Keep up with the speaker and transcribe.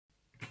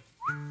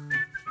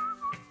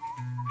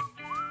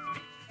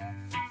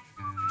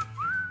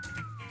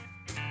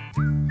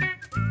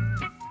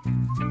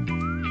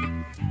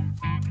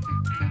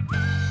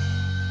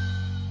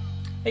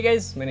Hey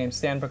guys, my name's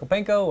Stan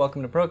Prokopenko.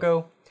 Welcome to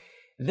Proko.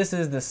 This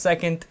is the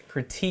second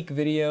critique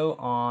video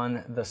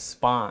on the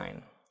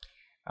spine.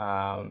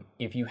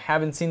 If you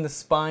haven't seen the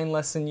spine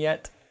lesson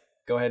yet,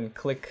 go ahead and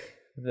click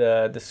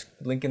the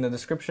link in the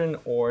description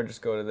or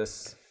just go to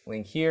this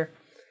link here.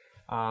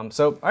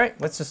 Alright,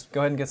 let's just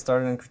go ahead and get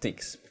started on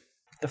critiques.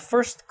 The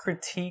first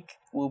critique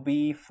will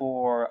be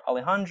for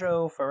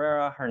Alejandro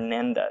Farrera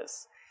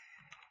Hernandez.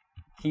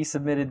 He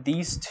submitted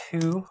these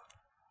two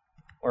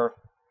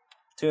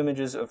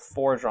images of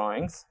 4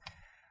 drawings,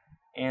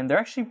 and they're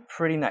actually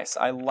pretty nice.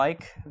 I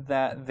like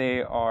that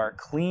they are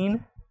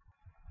clean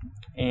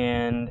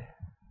and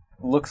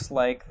looks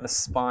like the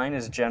spine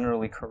is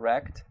generally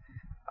correct.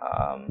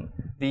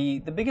 The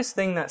biggest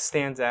thing that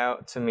stands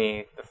out to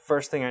me, the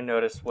first thing I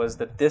noticed, was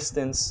the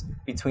distance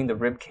between the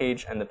rib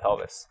cage and the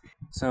pelvis.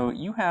 So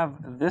you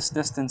have this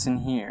distance in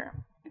here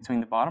between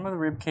the bottom of the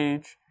rib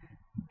cage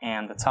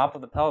and the top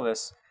of the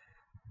pelvis,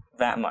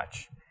 that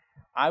much.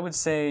 I would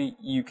say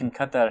you can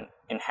cut that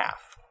in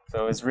half.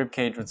 So his rib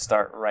cage would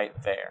start right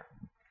there.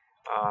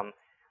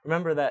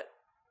 Remember that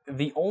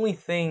the only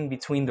thing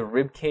between the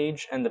rib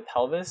cage and the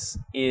pelvis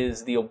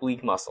is the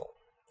oblique muscle.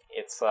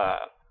 It's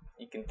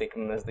you can think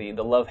of them as the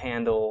love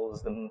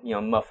handles, the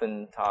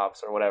muffin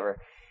tops or whatever,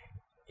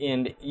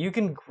 and you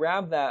can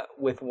grab that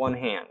with one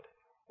hand.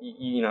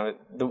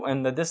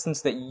 And the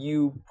distance that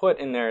you put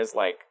in there is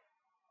like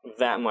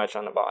that much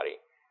on the body,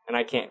 and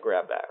I can't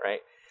grab that,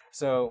 right?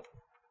 So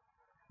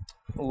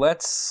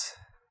let's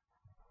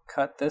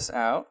cut this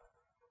out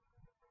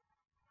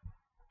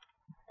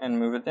and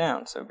move it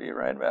down. So be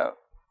right about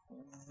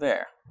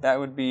there. That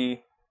would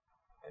be,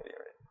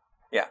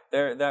 yeah,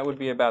 there. That would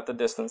be about the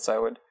distance I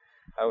would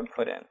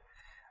put in.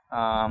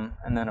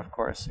 And then of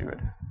course you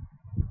would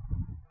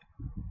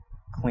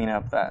clean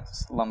up that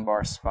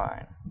lumbar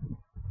spine.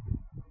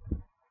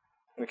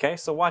 Okay,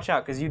 so watch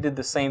out because you did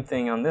the same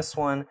thing on this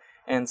one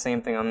and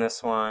same thing on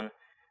this one,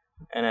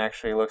 and it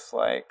actually looks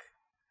like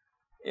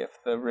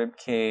if the rib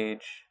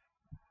cage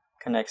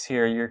connects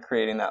here, you're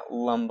creating that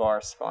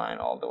lumbar spine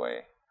all the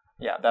way.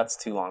 Yeah, that's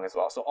too long as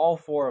well. So all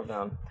 4 of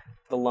them,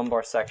 the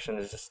lumbar section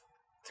is just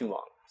too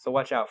long. So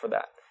watch out for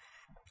that.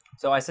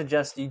 So I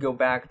suggest you go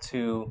back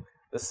to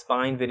the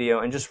spine video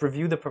and just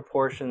review the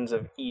proportions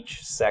of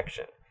each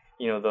section.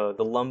 The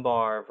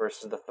lumbar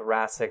versus the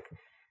thoracic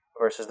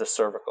versus the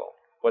cervical.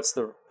 What's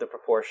the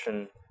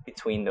proportion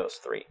between those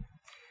 3?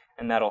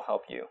 And that'll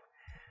help you.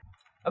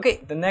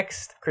 Okay, the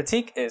next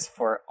critique is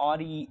for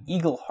Audie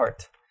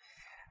Eagleheart.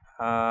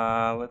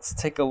 Let's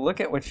take a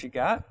look at what you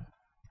got.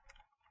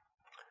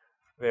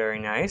 Very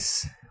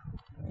nice.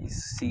 Let me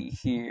see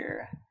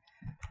here.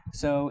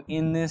 So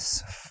in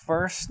this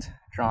first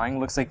drawing,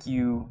 looks like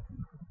you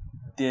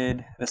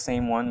did the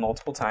same one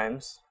multiple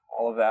times.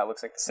 All of that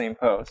looks like the same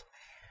pose.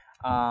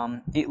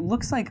 It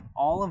looks like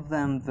all of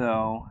them,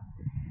 though,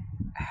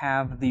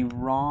 have the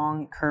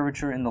wrong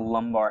curvature in the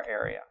lumbar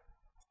area.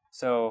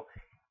 So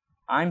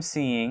I'm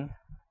seeing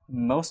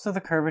most of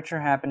the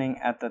curvature happening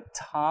at the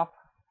top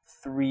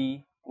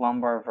 3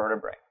 lumbar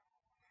vertebrae.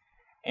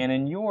 And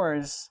in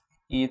yours,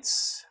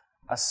 it's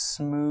a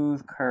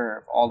smooth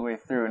curve all the way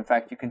through. In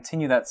fact, you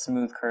continue that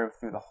smooth curve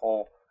through the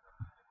whole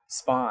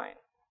spine.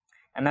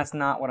 And that's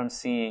not what I'm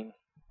seeing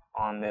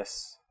on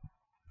this,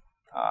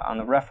 on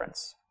the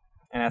reference.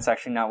 And that's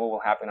actually not what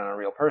will happen on a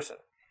real person.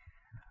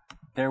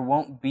 There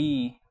won't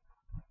be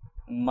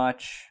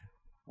much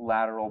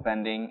lateral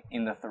bending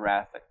in the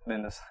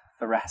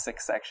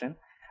thoracic section.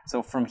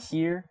 So from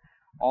here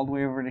all the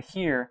way over to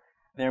here,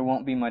 there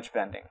won't be much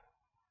bending.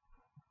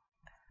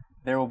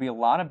 There will be a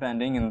lot of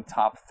bending in the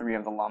top 3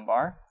 of the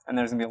lumbar, and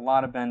there's going to be a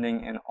lot of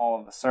bending in all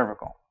of the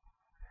cervical.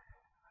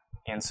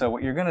 And so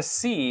what you're going to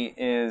see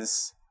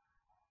is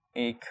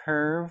a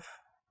curve,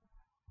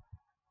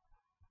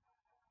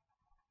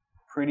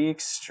 pretty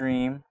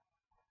extreme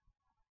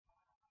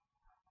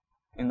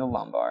in the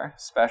lumbar,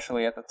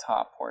 especially at the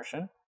top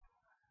portion,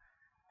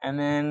 and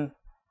then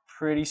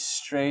pretty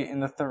straight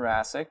in the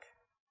thoracic,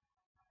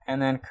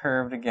 and then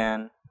curved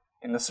again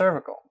in the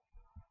cervical.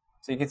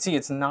 So you can see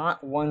it's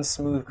not one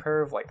smooth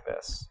curve like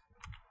this.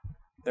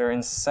 They're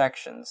in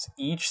sections.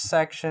 Each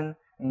section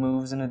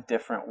moves in a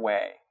different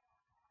way.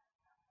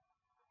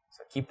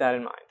 So keep that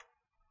in mind.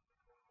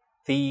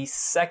 The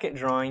second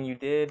drawing you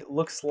did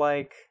looks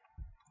like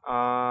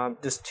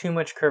just too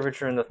much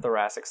curvature in the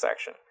thoracic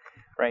section.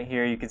 Right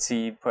here you can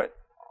see you put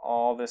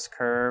all this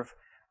curve.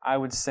 I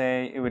would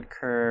say it would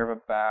curve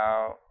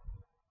about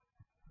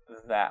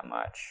that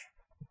much.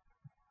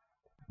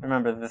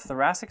 Remember, the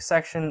thoracic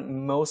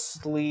section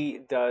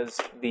mostly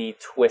does the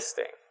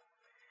twisting.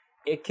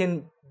 It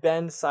can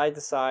bend side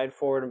to side,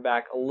 forward and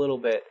back a little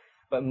bit,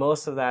 but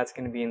most of that's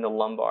going to be in the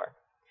lumbar.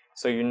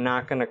 So you're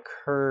not going to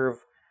curve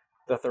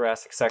the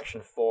thoracic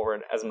section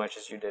forward as much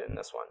as you did in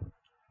this one.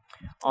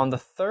 On the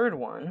third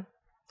one,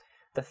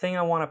 the thing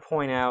I want to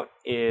point out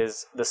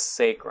is the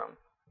sacrum.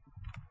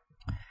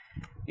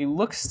 It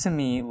looks to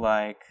me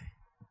like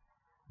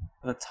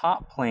the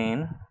top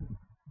plane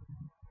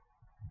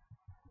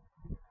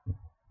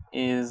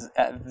is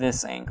at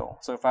this angle.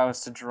 So if I was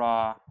to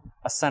draw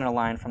a center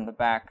line from the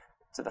back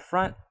to the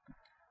front,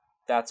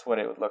 that's what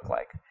it would look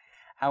like.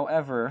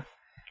 However,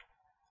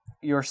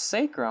 your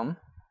sacrum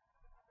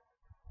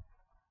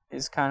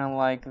is kind of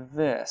like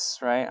this,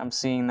 right? I'm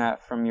seeing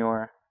that from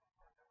your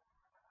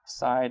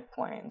side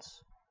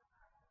planes.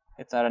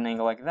 It's at an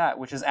angle like that,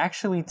 which is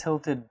actually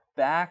tilted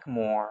back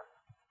more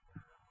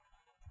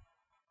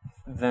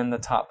than the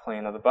top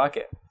plane of the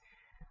bucket.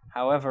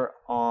 However,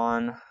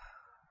 on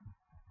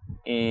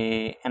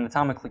an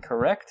anatomically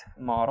correct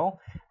model,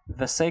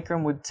 the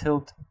sacrum would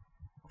tilt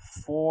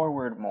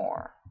forward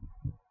more.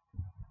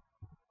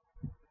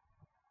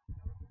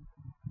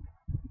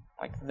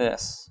 Like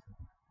this.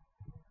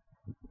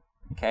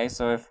 Okay,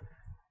 so if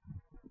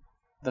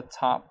the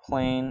top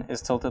plane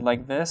is tilted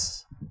like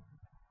this,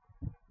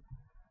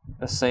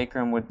 the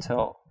sacrum would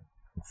tilt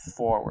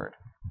forward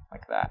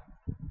like that.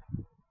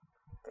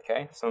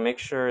 Okay, so make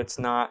sure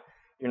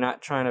you're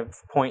not trying to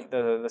point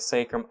the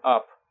sacrum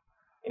up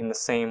in the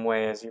same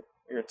way as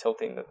you're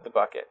tilting the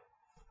bucket.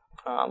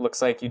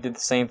 Looks like you did the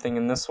same thing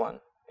in this one.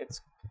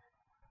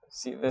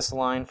 See this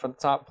line for the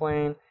top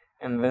plane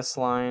and this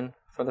line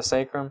for the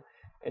sacrum,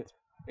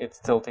 it's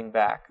tilting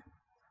back.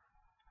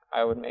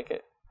 I would make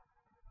it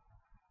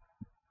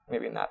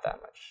maybe not that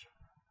much.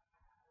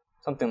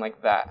 Something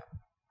like that.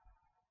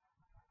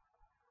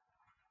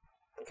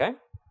 Okay?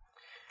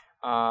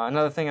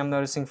 Another thing I'm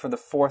noticing for the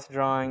fourth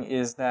drawing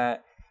is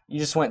that you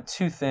just went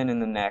too thin in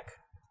the neck.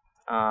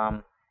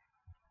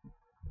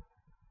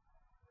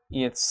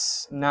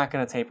 It's not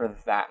going to taper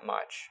that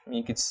much.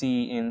 You could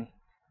see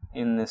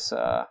in this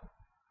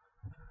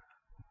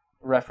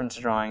reference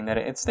drawing that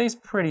it stays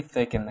pretty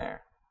thick in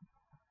there.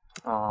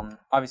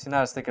 Obviously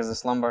not as thick as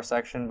this lumbar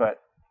section, but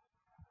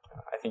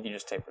I think you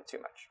just tapered too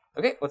much.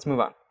 Okay, let's move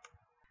on.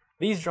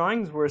 These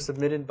drawings were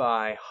submitted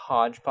by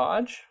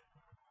Podge.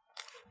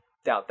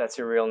 Doubt that's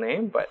your real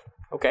name, but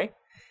okay.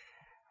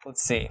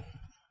 Let's see.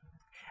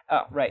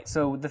 Oh, right.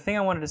 So the thing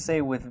I wanted to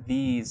say with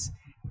these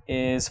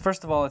is,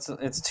 first of all,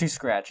 it's too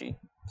scratchy.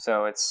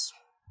 So it's,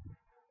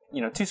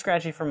 too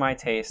scratchy for my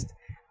taste.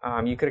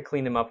 You could have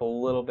cleaned them up a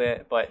little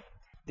bit, but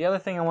the other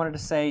thing I wanted to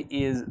say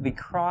is the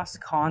cross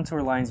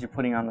contour lines you're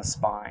putting on the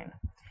spine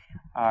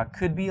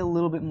could be a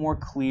little bit more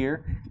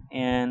clear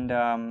and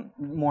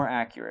more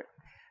accurate.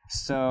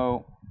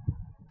 So,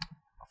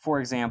 for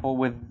example,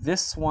 with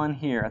this one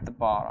here at the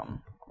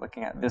bottom,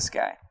 looking at this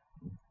guy,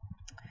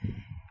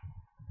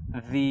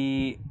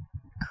 the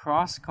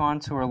cross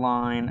contour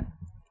line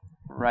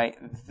right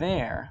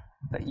there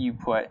that you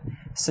put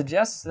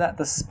suggests that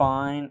the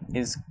spine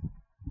is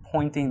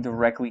pointing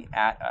directly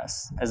at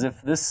us, as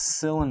if this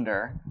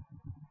cylinder,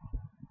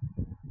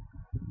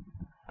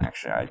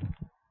 actually I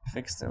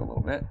fixed it a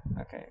little bit,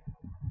 okay,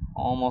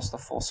 almost a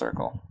full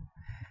circle.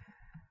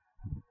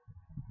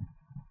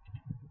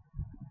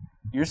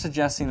 You're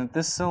suggesting that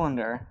this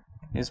cylinder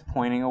is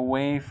pointing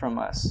away from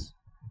us,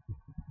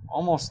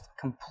 almost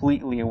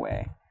completely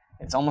away.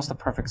 It's almost a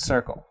perfect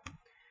circle.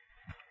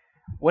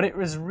 What it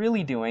was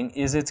really doing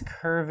is it's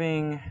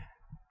curving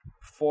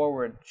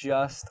forward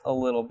just a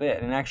little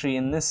bit. And actually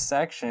in this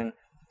section,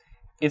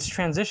 it's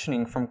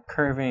transitioning from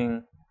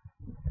curving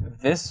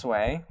this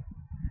way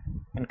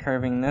and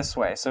curving this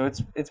way. So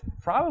it's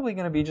probably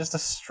going to be just a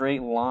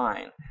straight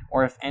line,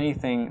 or if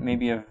anything,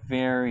 maybe a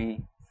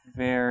very,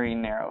 very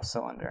narrow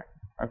cylinder,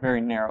 or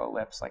very narrow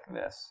ellipse like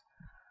this.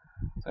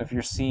 So if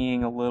you're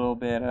seeing a little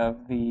bit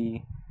of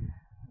the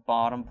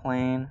bottom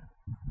plane,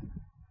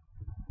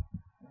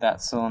 that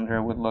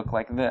cylinder would look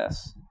like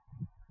this.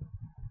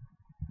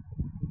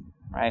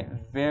 Right?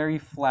 Very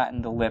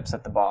flattened ellipse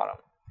at the bottom.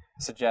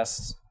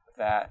 Suggests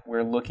that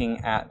we're looking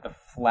at the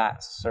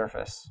flat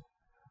surface.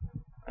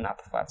 Or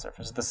not the flat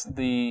surface,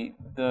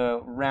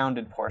 the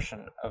rounded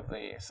portion of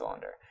the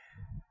cylinder.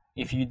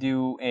 If you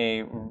do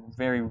a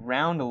very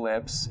round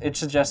ellipse, it's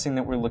suggesting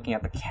that we're looking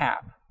at the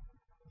cap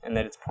and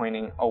that it's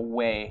pointing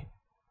away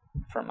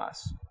from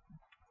us.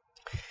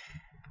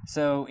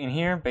 So in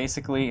here,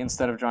 basically,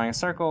 instead of drawing a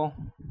circle,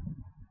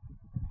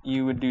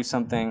 you would do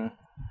something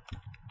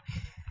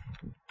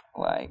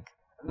like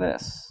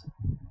this,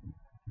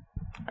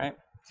 right?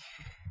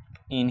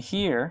 In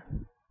here,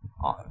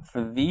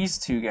 for these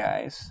two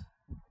guys,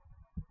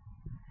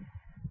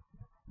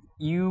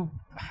 you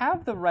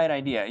have the right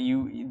idea.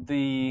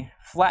 The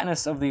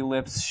flatness of the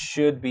ellipse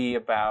should be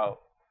about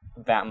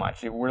that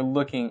much. We're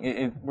looking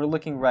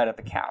right at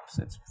the caps.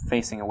 It's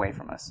facing away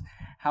from us.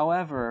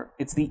 However,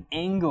 it's the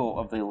angle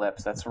of the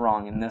ellipse that's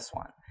wrong in this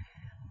one.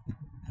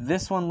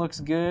 This one looks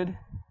good,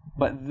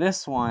 but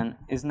this one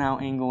is now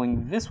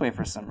angling this way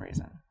for some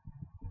reason.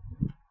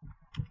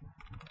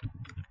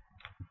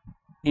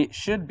 It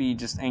should be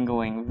just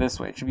angling this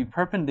way. It should be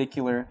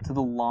perpendicular to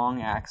the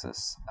long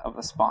axis of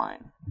the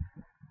spine.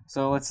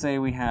 So let's say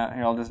we have,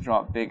 here I'll just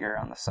draw it bigger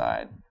on the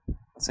side.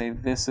 Let's say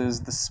this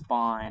is the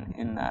spine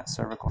in that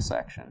cervical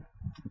section.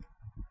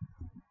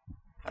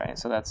 Right,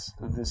 so that's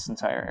this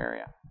entire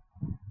area.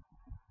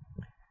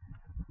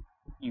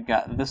 You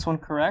got this one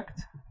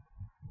correct.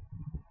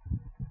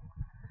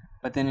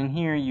 But then in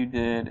here you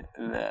did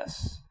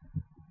this,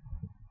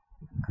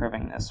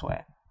 curving this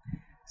way.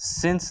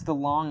 since the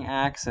long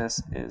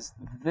axis is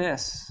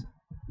this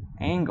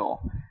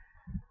angle,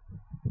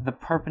 the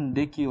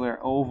perpendicular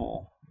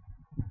oval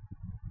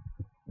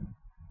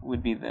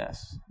would be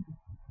this.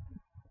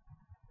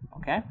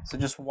 Okay? So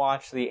just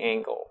watch the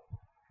angle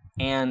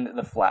and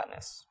the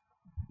flatness.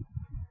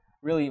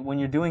 Really, when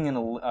you're doing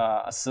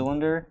a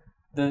cylinder,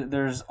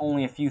 there's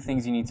only a few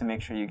things you need to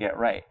make sure you get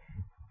right.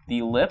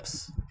 The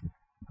lips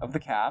of the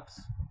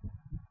caps,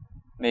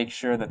 make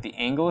sure that the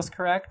angle is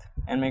correct,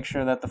 and make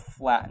sure that the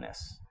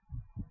flatness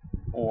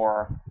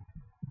or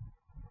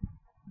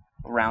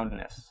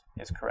roundness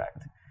is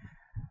correct.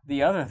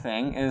 The other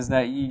thing is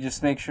that you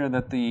just make sure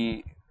that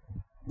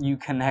you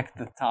connect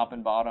the top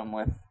and bottom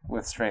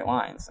with straight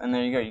lines. And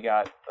there you go, you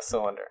got a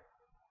cylinder.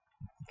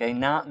 Okay,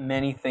 not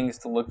many things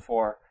to look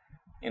for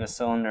in a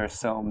cylinder,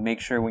 so make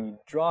sure when you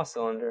draw a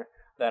cylinder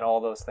that all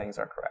those things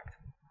are correct.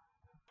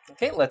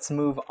 Okay, let's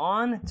move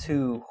on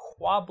to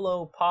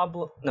Juan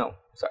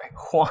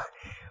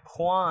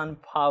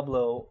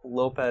Pablo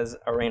Lopez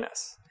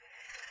Arenas.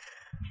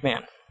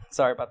 Man,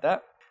 sorry about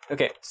that.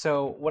 Okay,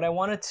 so what I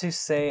wanted to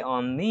say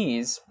on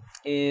these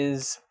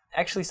is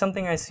actually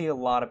something I see a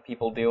lot of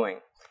people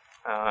doing,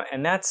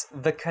 and that's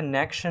the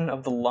connection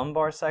of the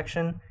lumbar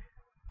section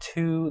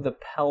to the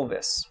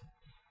pelvis,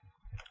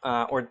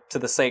 or to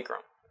the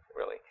sacrum,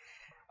 really.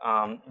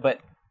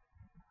 But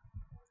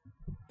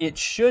it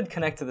should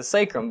connect to the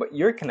sacrum, but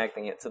you're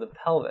connecting it to the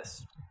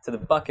pelvis, to the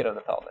bucket of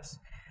the pelvis.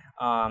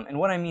 And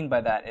what I mean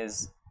by that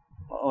is,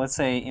 let's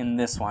say in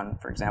this one,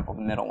 for example,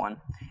 the middle one,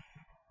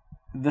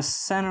 the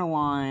center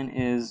line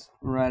is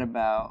right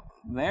about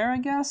there, I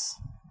guess.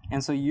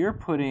 And so you're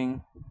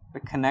putting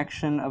the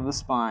connection of the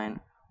spine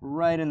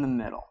right in the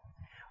middle,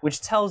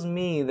 which tells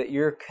me that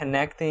you're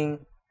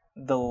connecting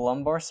the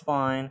lumbar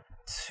spine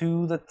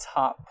to the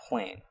top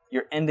plane.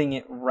 You're ending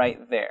it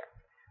right there.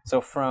 So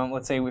from,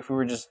 let's say if we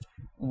were just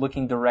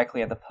looking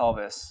directly at the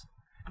pelvis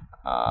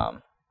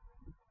from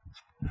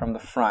the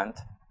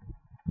front,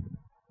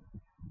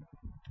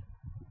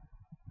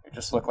 it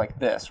just look like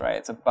this, right?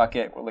 It's a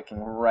bucket, we're looking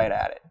right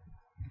at it.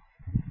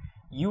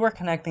 You are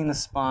connecting the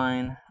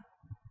spine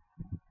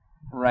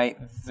right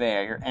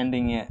there. You're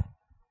ending it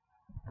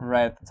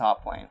right at the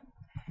top plane.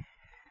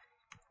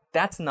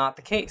 That's not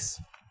the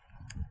case.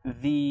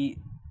 The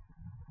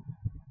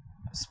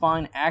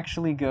spine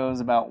actually goes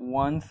about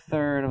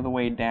 1/3 of the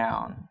way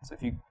down. So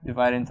if you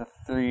divide it into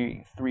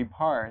three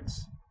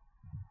parts,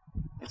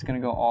 it's going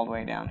to go all the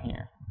way down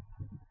here.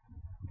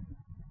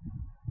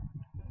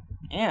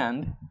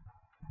 And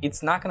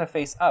it's not going to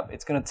face up.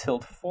 It's going to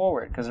tilt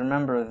forward, because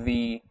remember,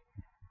 the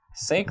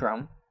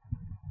sacrum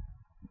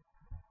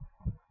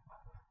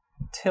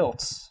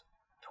tilts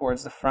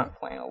towards the front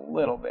plane a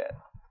little bit.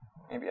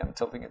 Maybe I'm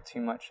tilting it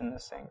too much in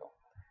this angle.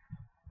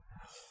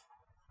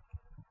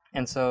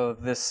 And so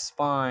this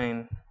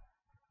spine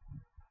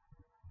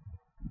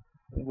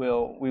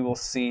we will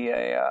see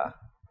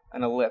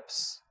an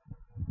ellipse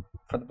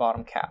for the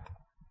bottom cap,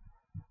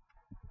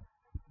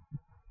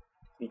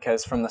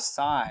 because from the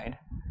side,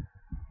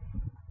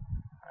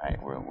 right,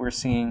 we're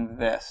seeing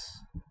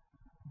this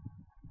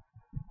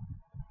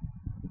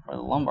for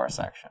the lumbar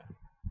section.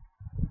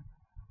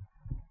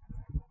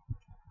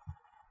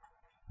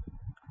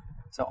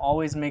 So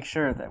always make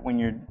sure that when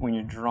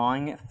you're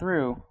drawing it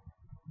through,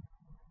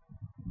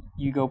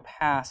 you go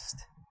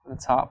past the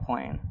top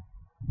plane.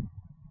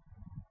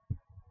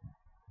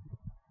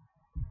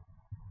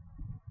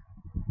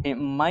 It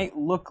might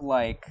look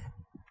like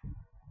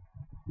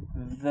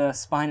the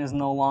spine is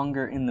no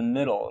longer in the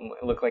middle. It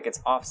might look like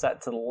it's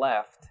offset to the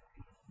left,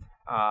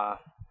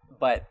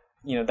 but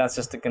that's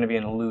just going to be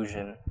an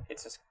illusion.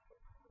 It's just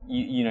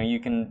you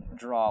can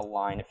draw a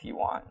line if you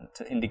want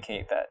to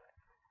indicate that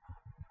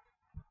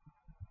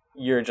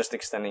you're just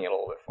extending it a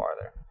little bit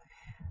farther.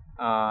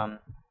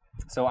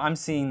 So I'm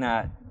seeing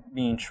that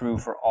being true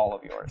for all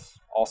of yours,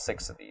 all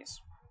 6 of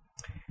these.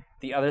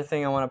 The other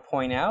thing I want to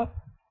point out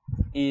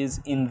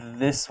is in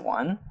this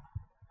one,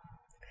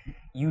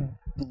 you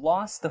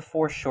lost the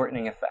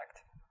foreshortening effect.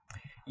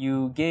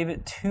 You gave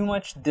it too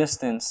much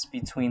distance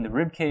between the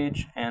rib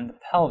cage and the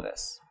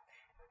pelvis.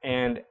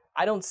 And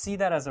I don't see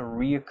that as a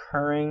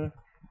reoccurring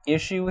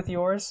issue with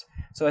yours.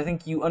 So I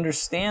think you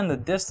understand the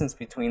distance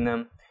between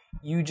them.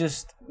 You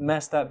just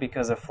messed up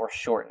because of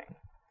foreshortening.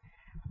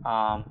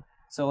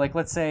 So like,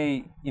 let's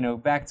say,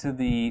 back to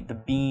the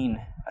bean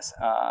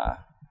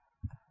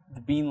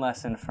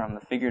lesson from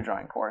the figure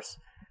drawing course.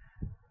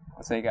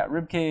 Let's say you got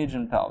rib cage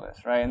and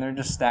pelvis, right? And they're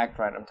just stacked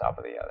right on top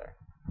of the other.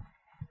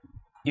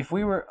 If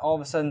we were all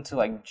of a sudden to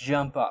like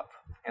jump up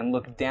and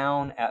look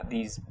down at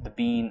the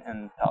bean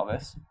and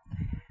pelvis,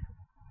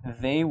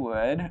 they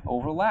would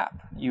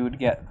overlap. You would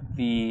get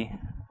the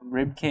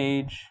rib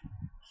cage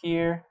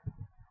here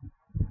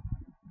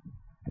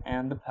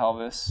and the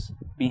pelvis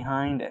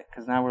behind it,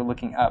 because now we're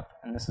looking up,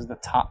 and this is the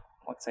top.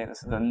 Let's say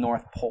this is the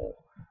north pole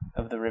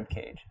of the rib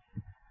cage,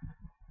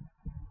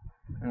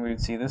 and we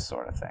would see this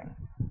sort of thing.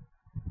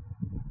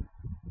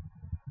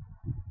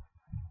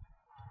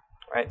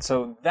 Right,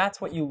 so that's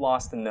what you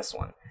lost in this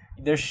one.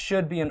 There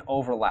should be an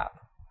overlap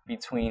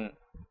between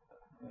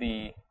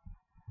the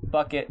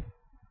bucket,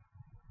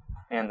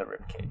 and the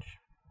rib cage.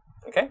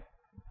 Okay?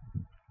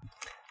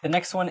 The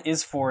next one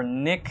is for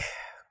Nick.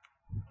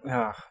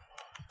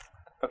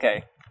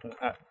 Okay,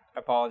 I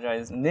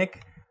apologize.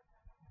 Nick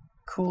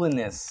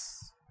Kulynycz.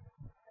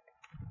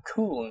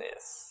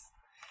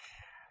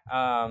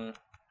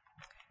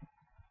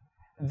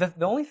 The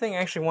only thing I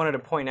actually wanted to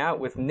point out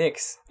with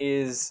Nick's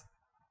is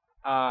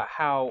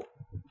how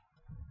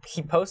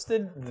he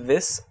posted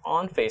this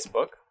on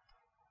Facebook,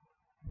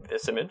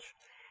 this image,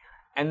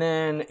 and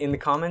then in the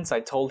comments I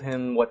told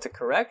him what to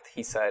correct.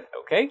 He said,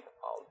 okay,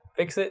 I'll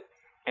fix it,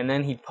 and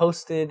then he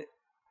posted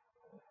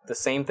the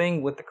same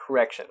thing with the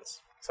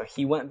corrections. So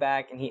he went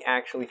back and he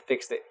actually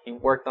fixed it. He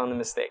worked on the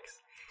mistakes.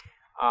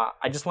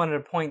 I just wanted to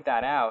point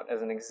that out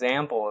as an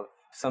example of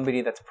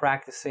somebody that's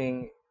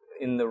practicing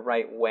in the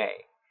right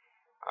way.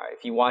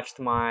 If you watched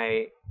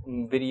my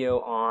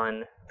video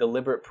on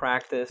deliberate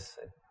practice,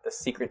 the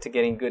secret to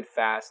getting good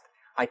fast,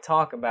 I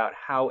talk about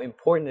how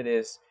important it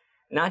is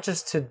not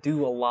just to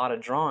do a lot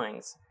of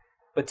drawings,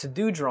 but to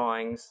do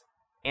drawings,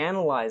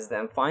 analyze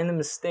them, find the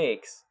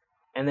mistakes,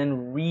 and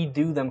then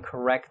redo them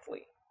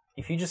correctly.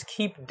 If you just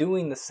keep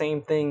doing the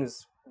same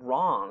things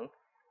wrong,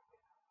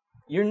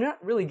 you're not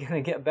really going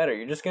to get better.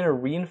 You're just going to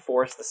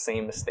reinforce the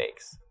same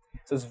mistakes.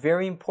 So it's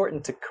very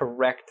important to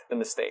correct the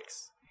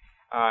mistakes.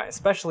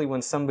 Especially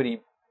when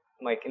somebody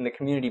like in the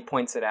community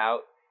points it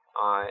out,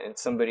 and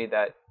somebody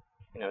that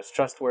is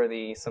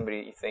trustworthy, somebody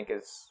you think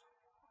is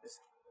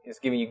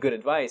giving you good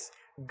advice,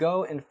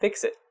 go and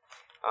fix it.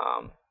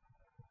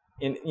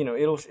 And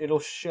it'll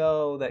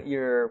show that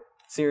you're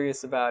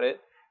serious about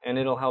it, and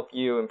it'll help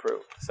you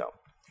improve. So,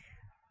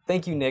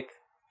 thank you, Nick,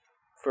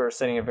 for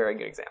setting a very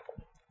good example.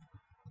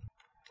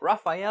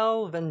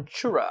 Rafael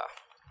Ventura.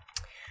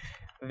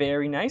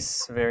 Very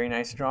nice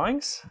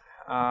drawings.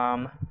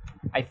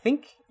 I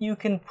think you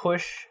can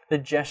push the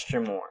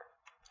gesture more.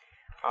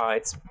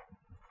 I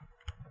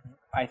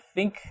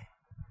think,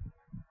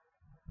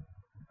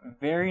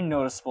 very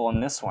noticeable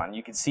in this one.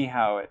 You can see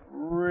how it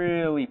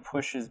really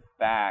pushes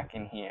back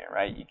in here,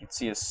 right? You can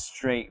see a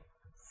straight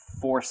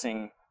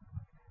forcing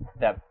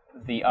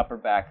the upper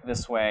back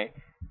this way,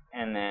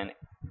 and then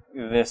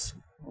this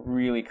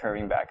really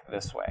curving back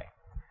this way.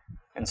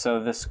 And so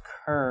this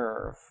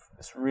curve,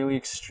 this really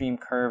extreme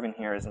curve in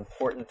here is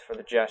important for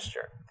the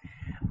gesture.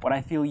 What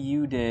I feel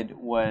you did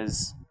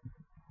was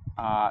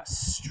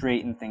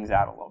straighten things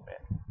out a little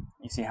bit.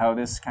 You see how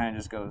this kind of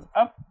just goes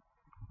up,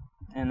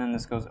 and then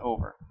this goes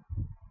over.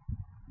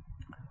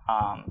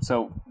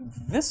 So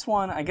this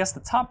one, I guess the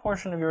top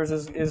portion of yours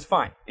is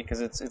fine,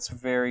 because it's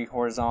very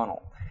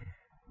horizontal.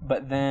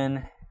 But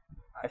then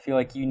I feel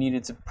like you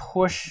needed to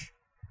push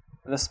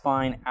the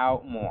spine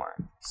out more,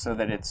 so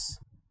that it's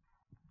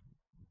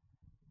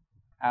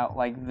out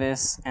like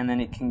this, and then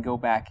it can go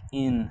back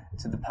in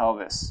to the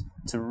pelvis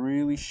to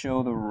really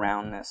show the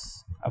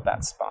roundness of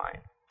that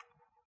spine.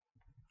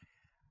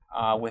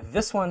 With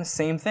this one,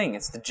 same thing.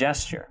 It's the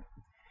gesture.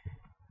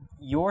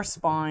 Your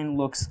spine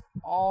looks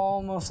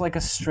almost like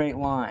a straight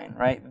line,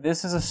 right?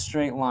 This is a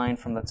straight line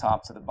from the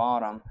top to the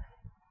bottom,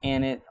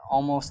 and it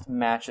almost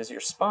matches your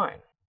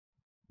spine.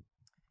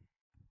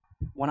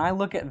 When I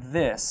look at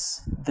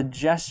this, the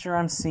gesture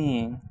I'm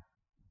seeing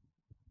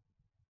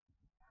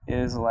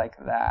is like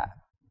that.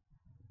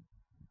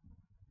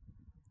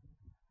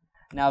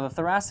 Now, the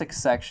thoracic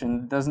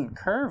section doesn't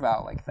curve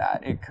out like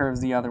that. It curves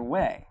the other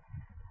way.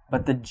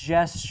 But the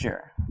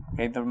gesture,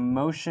 okay, the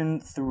motion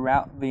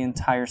throughout the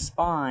entire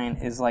spine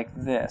is like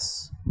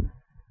this.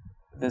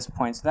 This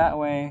points that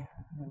way,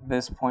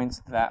 this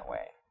points that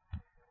way.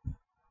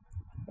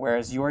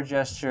 Whereas your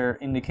gesture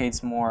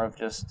indicates more of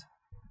just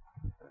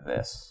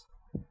this.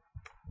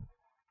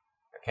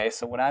 Okay,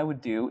 so what I would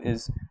do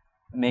is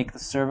make the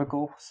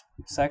cervical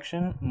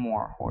section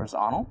more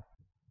horizontal.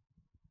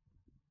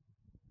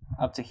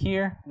 Up to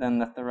here, then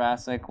the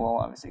thoracic will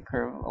obviously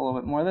curve a little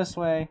bit more this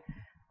way,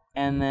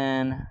 and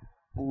then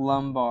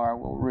lumbar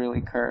will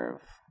really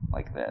curve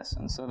like this,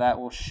 and so that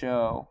will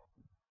show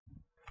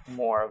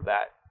more of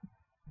that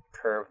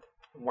curved,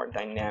 more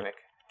dynamic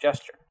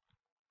gesture.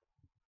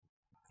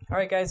 All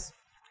right, guys,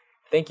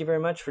 thank you very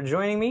much for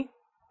joining me.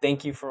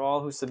 Thank you for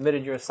all who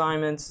submitted your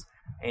assignments,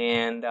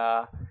 and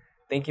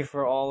thank you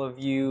for all of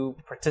you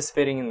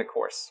participating in the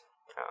course.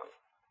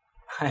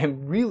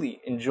 I'm really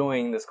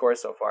enjoying this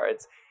course so far.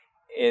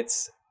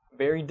 It's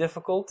very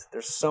difficult.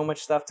 There's so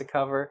much stuff to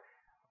cover,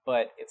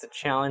 but it's a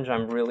challenge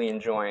I'm really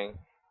enjoying,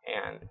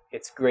 and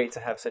it's great to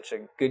have such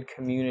a good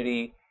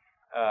community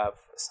of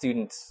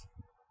students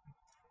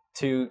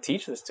to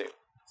teach this to.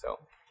 So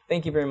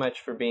thank you very much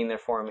for being there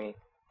for me.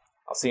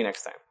 I'll see you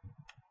next time.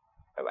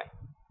 Bye-bye.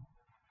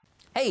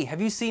 Hey, have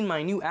you seen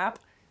my new app,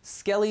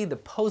 Skelly, the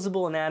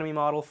posable anatomy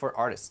model for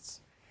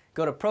artists?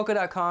 Go to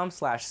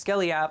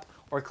proko.com/Skelly app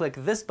or click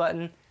this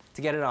button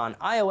to get it on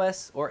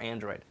iOS or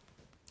Android.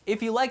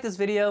 If you like this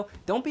video,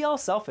 don't be all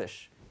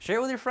selfish. Share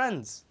it with your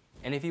friends.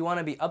 And if you want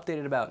to be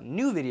updated about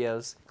new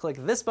videos, click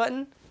this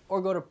button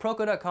or go to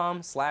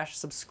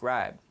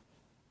proko.com/subscribe.